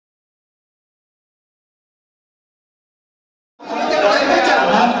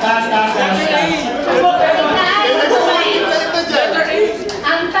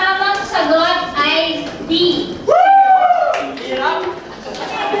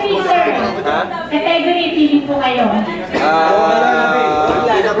Category, pili po kayo.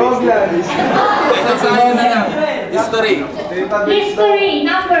 History. History,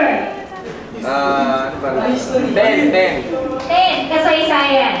 number. 10. 10,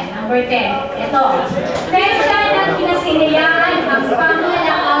 kasaysayan. Number 10. Ito. Petsa ng kinasilayan ang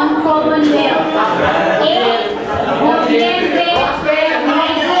pangalaang Commonwealth. A. Nobyembre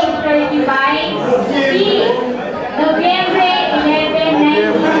 1935. B. Nobyembre 11,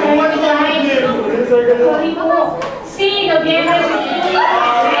 1935. Sorry po. C. Nobyembre 15,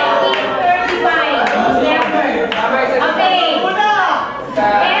 1935. Okay.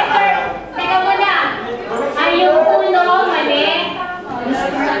 Teka muna. Ay, yung uno, mali.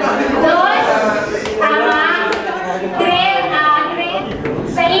 Dos, tama.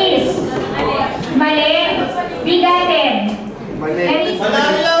 Sais. Mali. Bigatin. Mali.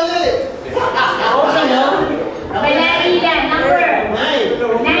 Balarila, number 9.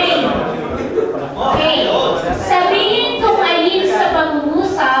 Okay. Sabihin kung alin sa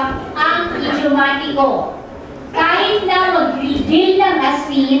pag-uusap ang idiomatiko. Kahit na mag-reveal ng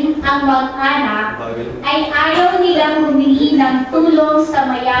asin ang mag-anak, ay ayaw nilang humingi ng tulong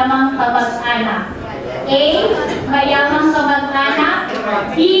sa mayamang kamag-anak. A. Mayamang kamag-anak.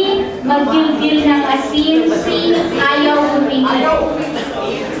 B. Mag-reveal ng asin. C. Ayaw humingi.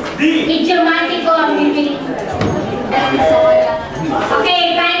 Idiomatiko ang bibili.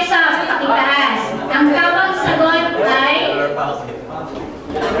 Okay, time's up. Itaas. Ang tamang sagot ay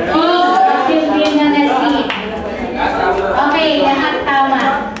B. Mag-reveal ng asin. Okay, lahat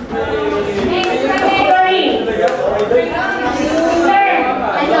tama. Next category. Sir,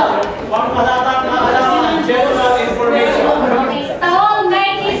 ano? Okay, taong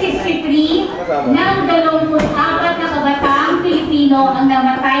 1963, nang 24 na kabataang Pilipino ang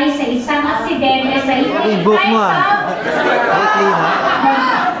namatay sa isang aksidente sa I-book mo ah.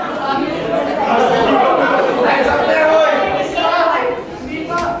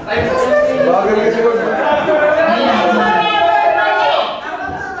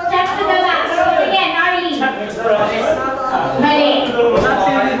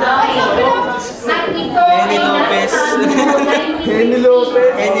 Henny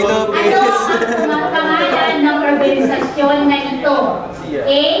Lopez. Ano ang pangalan ng organisasyon na ito?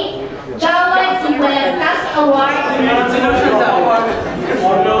 A. Gawad Iwalantas Award.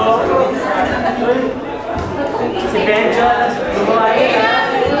 Si Benjo.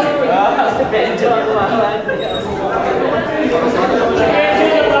 Si Benjo.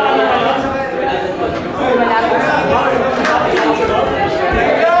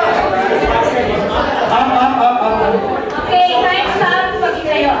 Okay, time's up.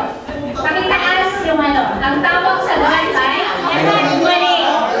 Pakitaas yung ano. Ang tamang sagot ay lahat mali.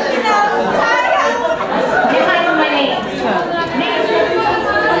 Lahat mali. Next.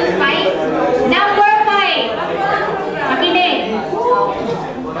 5. Number 5. Makinig.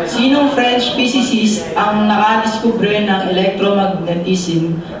 Sinong French physicist ang nakadiskubre ng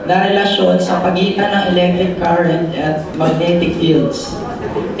electromagnetism na relasyon sa pagitan ng electric current at magnetic fields?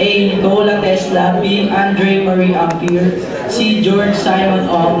 A. Nikola Tesla. B. Andre Marie Ampere. C. George Simon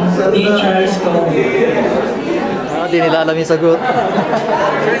Ohm. D. Charles Combs. Di nila alam yung sagot.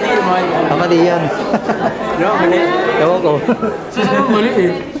 Mali yan. Ewan ko. Sasagot mali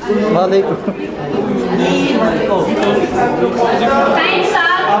eh. Mali ko. Time's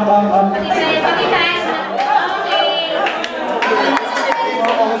up. Pakitaas na. Okay.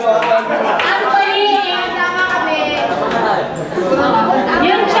 Ang mali. Tama kami.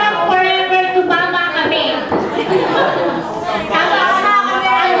 Yung Chuck Forever, tumama kami. Tama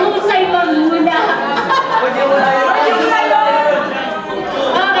kami. Ang husay maghula.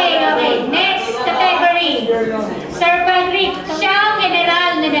 Okay. Next category. Sir Patrick, siya ang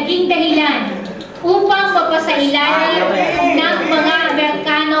general na naging dahilan upang mapasailalim ng mga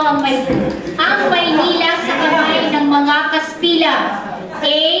Amerikano ang Maynila sa kamay ng mga Kastila.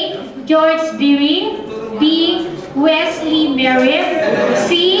 A. George Beery. B. Wesley Merritt.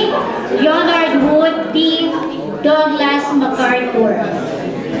 C. Leonard Wood. D. Douglas MacArthur.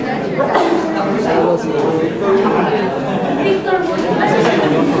 Victor Wood.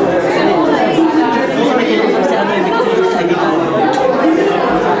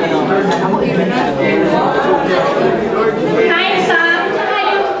 Time's up.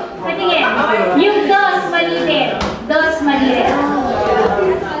 Yung dos mali din.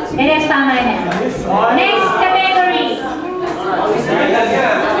 Yes, tama na. Next category.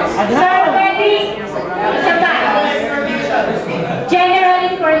 Sir, ready? Isa pa. General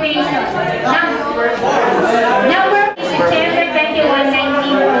information. Number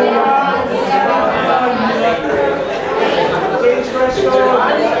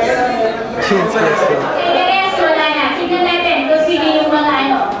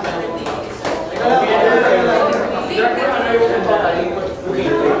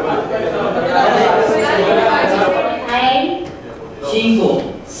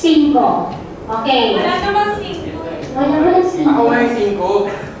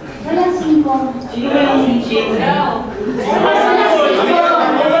 5. Sino ba yung cheat? Mas